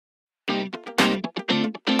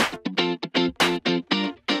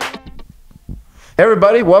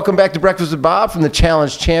Everybody, welcome back to Breakfast with Bob from the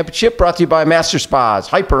Challenge Championship, brought to you by Master Spas,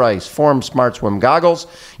 Hyperice, Form Smart Swim Goggles,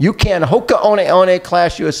 UCAN, HOKA, One,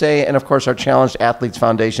 Clash USA, and of course our Challenged Athletes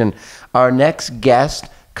Foundation. Our next guest,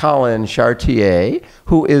 Collin Chartier,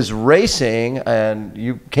 who is racing, and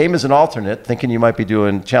you came as an alternate thinking you might be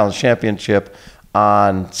doing Challenge Championship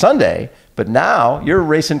on Sunday, but now you're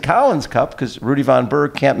racing Collin's Cup because Rudy Von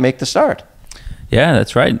Berg can't make the start. Yeah,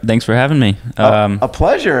 that's right. Thanks for having me. A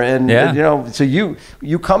pleasure. And yeah. You know, so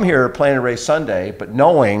you come here planning to race Sunday, but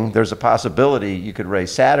knowing there's a possibility you could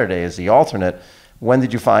race Saturday as the alternate. When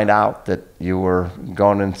did you find out that you were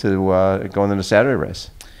going into Saturday race?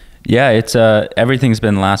 Yeah, it's everything's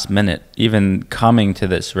been last minute. Even coming to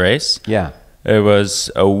this race. Yeah. It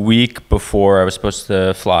was a week before I was supposed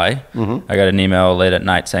to fly. I got an email late at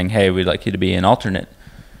night saying, "Hey, we'd like you to be an alternate."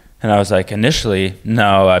 And I was like, initially,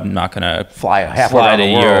 no, I'm not going to fly to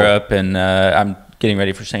Europe, and I'm getting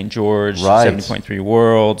ready for St. George, 70.3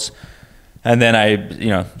 Worlds. And then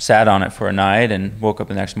I, sat on it for a night and woke up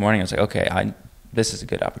the next morning. I was like, okay, this is a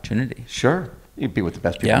good opportunity. Sure. You'd be with the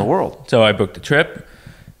best people in the world. So I booked a trip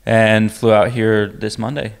and flew out here this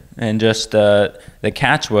Monday. And just the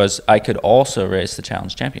catch was I could also race the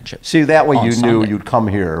Challenge Championship. See, that way you knew you'd come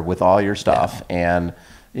here with all your stuff and...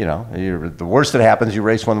 the worst that happens, you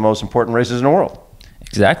race one of the most important races in the world.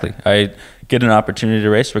 Exactly. I get an opportunity to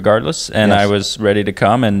race regardless, and I was ready to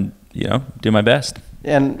come and, do my best.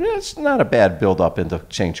 And it's not a bad build-up into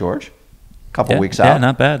St. George. A couple weeks out. Yeah,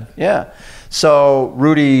 not bad. Yeah. So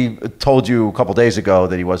Rudy told you a couple days ago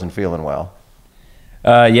that he wasn't feeling well.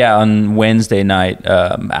 Yeah, on Wednesday night,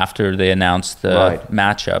 after they announced the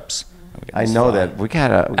matchups. I know that. We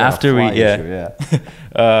gotta after we, yeah.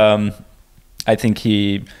 I think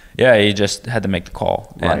he just had to make the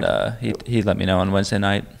call, and he let me know on Wednesday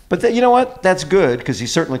night. But you know what? That's good, because he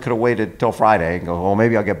certainly could have waited till Friday and go, well,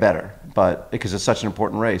 maybe I'll get better. But because it's such an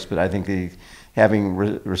important race. But I think having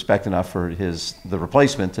respect enough for the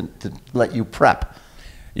replacement to let you prep.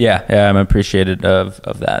 Yeah, I'm appreciative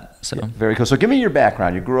of that. So very cool. So give me your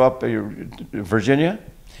background. You grew up in Virginia?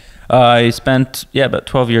 I spent about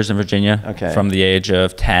 12 years in Virginia. Okay. From the age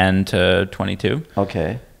of 10 to 22.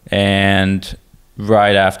 Okay. And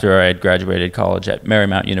right after I had graduated college at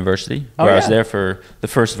Marymount University, where I was there for the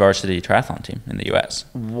first varsity triathlon team in the U.S.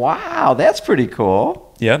 Wow, that's pretty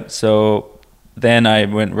cool. Yep. So then I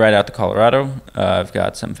went right out to Colorado. I've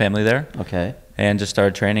got some family there. Okay. And just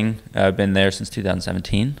started training. I've been there since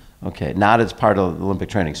 2017. Okay. Not as part of the Olympic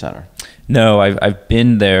Training Center. No, I've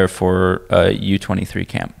been there for a U23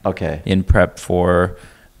 camp. Okay. In prep for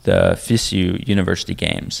the FISU University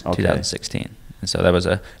Games, 2016. And so that was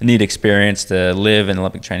a neat experience to live in the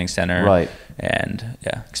Olympic Training Center. Right. And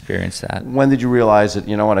experience that. When did you realize that,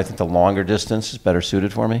 I think the longer distance is better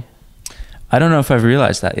suited for me? I don't know if I've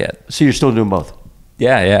realized that yet. So you're still doing both?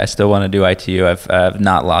 Yeah, I still want to do ITU. I've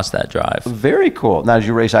not lost that drive. Very cool. Now, did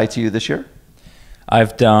you race ITU this year?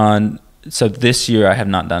 So this year I have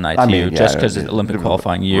not done ITU, just because it's Olympic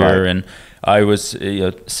qualifying year, and I was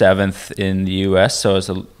 7th in the U.S., so I was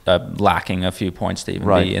lacking a few points to even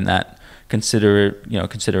be in that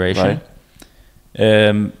consideration.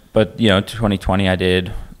 But 2020 I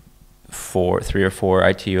did 3 or 4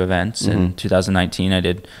 ITU events. In 2019 I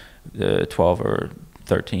did 12 or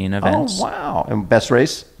 13 events. Oh wow! And best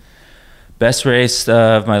race? Best race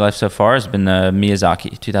of my life so far has been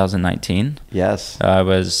Miyazaki 2019. Yes. I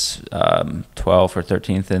was 12th or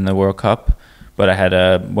 13th in the World Cup, but I had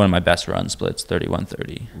one of my best run splits,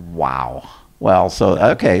 31:30. Wow. Well, so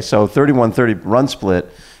 31:30 run split.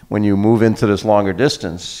 When you move into this longer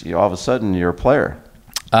distance, all of a sudden you're a player.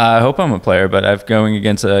 I hope I'm a player, but I'm going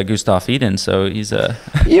against Gustav Iden, so he's a...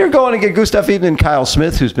 You're going to get Gustav Iden and Kyle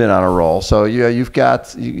Smith, who's been on a roll. So you've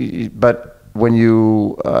got... But when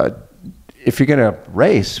you... if you're going to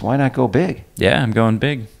race, why not go big? Yeah, I'm going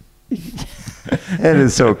big. It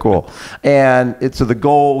is so cool. And so the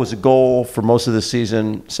goal was a goal for most of the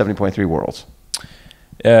season, 70.3 Worlds.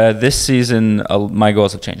 This season, my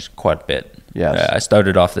goals have changed quite a bit. Yes. I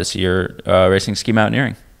started off this year racing ski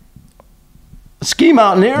mountaineering. Ski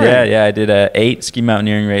mountaineering? Yeah, I did 8 ski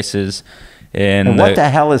mountaineering races. And what the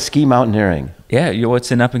hell is ski mountaineering? Yeah,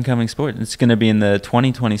 it's an up-and-coming sport. It's going to be in the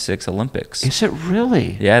 2026 Olympics. Is it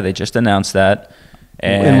really? Yeah, they just announced that.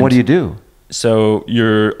 And what do you do? So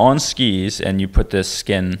you're on skis, and you put this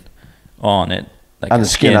skin on it. Like on the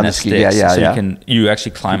skin, on the ski, yeah. You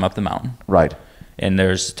actually climb up the mountain. Right. And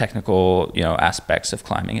there's technical, aspects of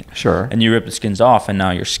climbing it. Sure. And you rip the skins off, and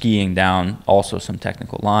now you're skiing down also some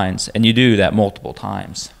technical lines. And you do that multiple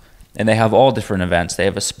times. And they have all different events. They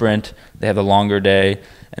have a sprint, they have a longer day,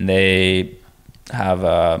 and they have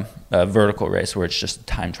a vertical race where it's just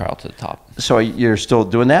time trial to the top. So you're still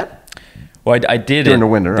doing that? Well, I did during it the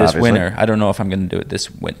winter, this obviously. winter. I don't know if I'm going to do it this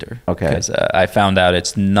winter. Okay. Because I found out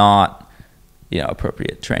it's not,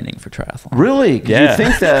 appropriate training for triathlon. Really? 'Cause Yeah. you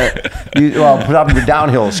think that, probably the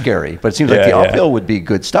downhill is scary, but it seems like the uphill would be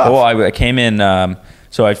good stuff. Well, I came in,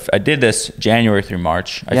 so I did this January through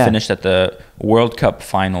March. I finished at the World Cup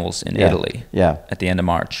finals in Italy at the end of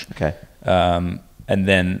March. Okay. And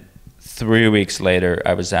then 3 weeks later,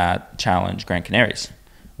 I was at Challenge Gran Canaries,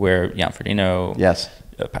 where Jan Frodeno,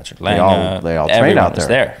 Patrick Lange, they all train everyone out was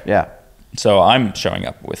there. there. Yeah. So I'm showing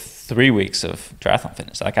up with 3 weeks of triathlon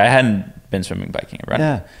fitness. Like I hadn't been swimming, biking, and running.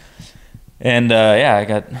 Yeah. And I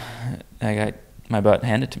got my butt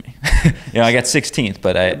handed to me. I got 16th,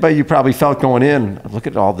 but you probably felt going in, look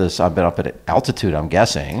at all this. I've been up at altitude, I'm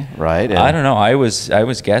guessing, right? And I don't know. I was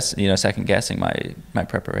guessing, second guessing my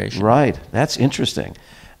preparation. Right. That's interesting.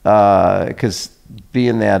 Because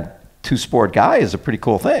being that two-sport guy is a pretty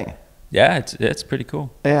cool thing. Yeah, it's pretty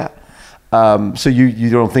cool. Yeah. So you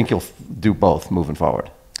don't think you'll do both moving forward?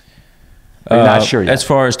 You're not sure yet? As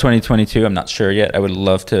far as 2022, I'm not sure yet. I would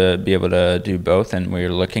love to be able to do both, and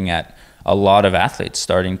we're looking at a lot of athletes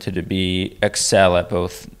starting to excel at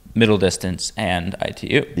both middle distance and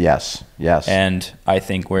ITU. Yes. And I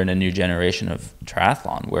think we're in a new generation of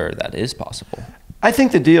triathlon where that is possible. I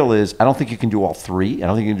think the deal is, I don't think you can do all three. I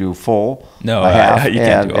don't think you can do full. No, half, you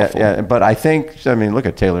can't do all full. But I think, look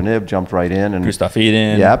at Taylor Knibb, jumped right in. And Gustav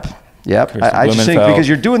Iden. Yep. I just think because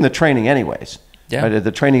you're doing the training anyways. Yeah. Right?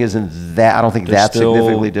 The training isn't that, I don't think that's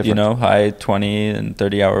significantly different. High 20 and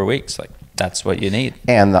 30-hour weeks. Like, that's what you need.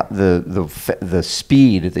 And the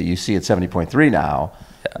speed that you see at 70.3 now,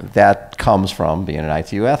 that comes from being an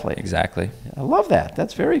ITU athlete. Exactly. I love that.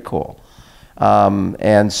 That's very cool.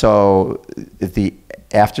 And so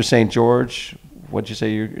after St. George, did you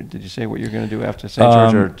say what you're going to do after St.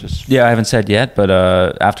 George, or just? Yeah, I haven't said yet, but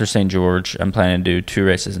after St. George, I'm planning to do 2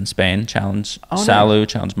 races in Spain: Challenge Salou,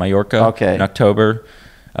 Challenge Mallorca in October,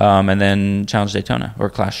 and then Challenge Daytona or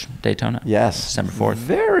Clash Daytona. Yes, December 4th.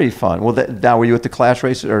 Very fun. Well, now were you at the Clash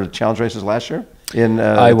races or Challenge races last year?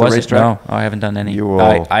 I wasn't. No, I haven't done any.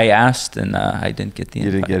 I asked and I didn't get the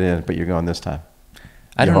invite. You didn't get in, but you're going this time.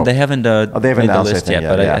 I don't know. They haven't made the list yet,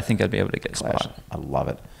 but yeah. I think I'd be able to get a spot. I love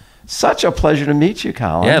it. Such a pleasure to meet you,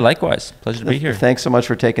 Collin. Yeah, likewise. Pleasure to be here. Thanks so much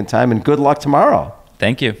for taking time, and good luck tomorrow.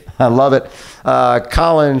 Thank you. I love it.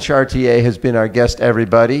 Collin Chartier has been our guest,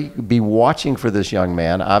 everybody. Be watching for this young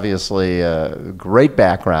man. Obviously, great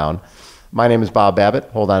background. My name is Bob Babbitt.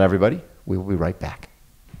 Hold on, everybody. We will be right back.